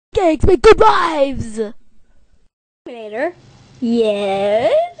pancakes make good wives! Later.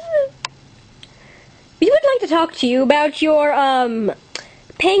 Yes? We would like to talk to you about your,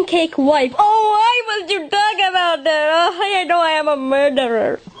 pancake wife. Oh, why must you talk about that? Oh, I know I am a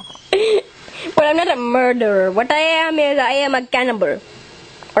murderer. Well, I'm not a murderer. What I am is I am a cannibal.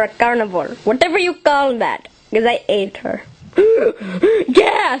 Or a carnivore. Whatever you call that. Because I ate her.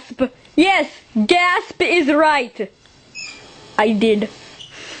 Gasp! Yes, gasp is right. I did.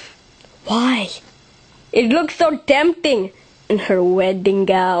 Why? It looks so tempting. In her wedding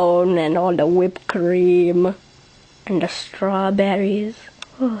gown and all the whipped cream. And the strawberries.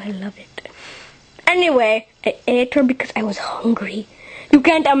 Oh, I love it. Anyway, I ate her because I was hungry. You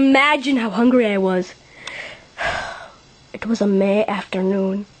can't imagine how hungry I was. It was a May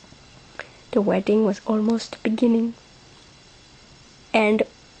afternoon. The wedding was almost beginning. And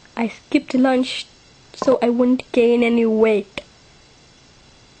I skipped lunch so I wouldn't gain any weight.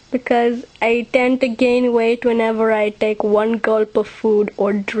 Because I tend to gain weight whenever I take one gulp of food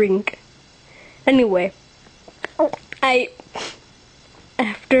or drink. Anyway,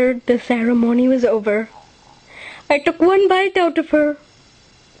 after the ceremony was over, I took one bite out of her.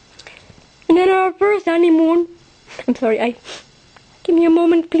 And then our first honeymoon, give me a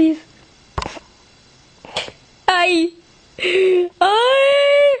moment, please. Hey,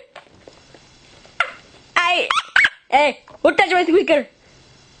 who touched my squeaker?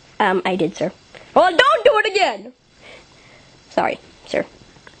 I did, sir. Well, don't do it again! Sorry, sir.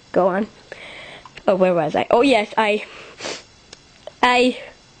 Go on. Oh, where was I? Oh, yes,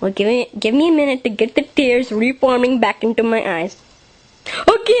 well, give me a minute to get the tears reforming back into my eyes.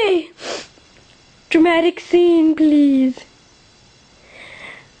 Okay! Dramatic scene, please.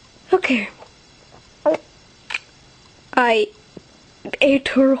 Okay. I ate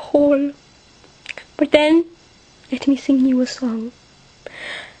her whole. But then, let me sing you a song.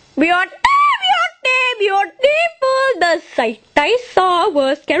 Beautiful, the sight I saw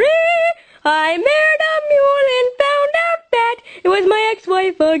was scary. I married a mule and found out that it was my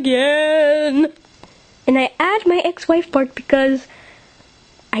ex-wife again. And I add my ex-wife part because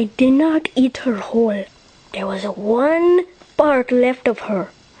I did not eat her whole. There was one part left of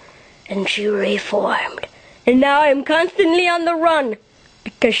her. And she reformed. And now I'm constantly on the run.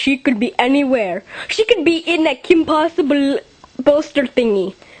 Because she could be anywhere. She could be in a Kim Possible poster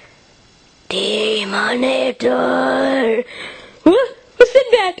thingy. Dem-An-Ator! What? Who said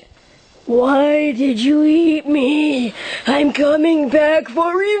that? Why did you eat me? I'm coming back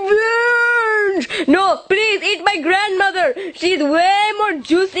for revenge! No, please eat my grandmother! She's way more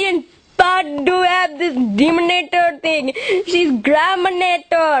juicy and fun to have this Dem-An-Ator thing. She's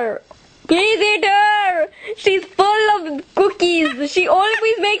Gram-An-Ator. Please eat her! She's full of cookies. She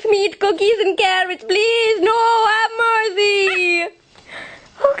always makes me eat cookies and carrots. Please, no, have mercy!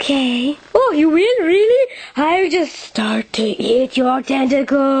 Okay. Oh, you will? Really? I'll just start to eat your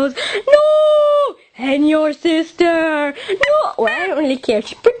tentacles. No! And your sister. No! Well, I don't really care.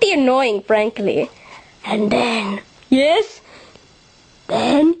 She's pretty annoying, frankly. And then... Yes?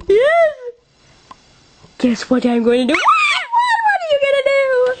 Then... Yes? Guess what I'm going to do? What are you gonna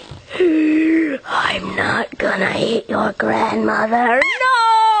do? I'm not gonna eat your grandmother.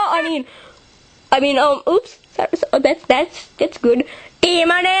 No! Oops. That's good.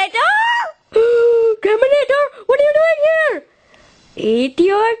 Dem-An-Ator! Dem-An-Ator, what are you doing here? Eat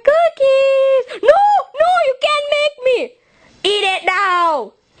your cookies. No, you can't make me. Eat it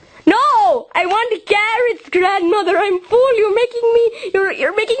now. No, I want the carrots, grandmother. I'm full. You're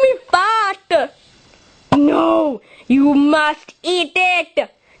making me fat. No, you must eat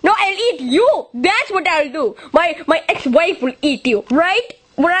it. No, I'll eat you. That's what I'll do. My ex-wife will eat you. Right?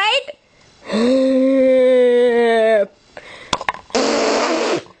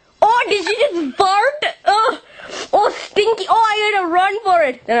 Oh, did she just fart? Oh, stinky. Oh, I gotta run for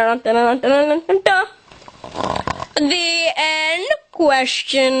it. The end?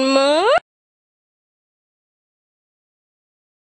 Question mark.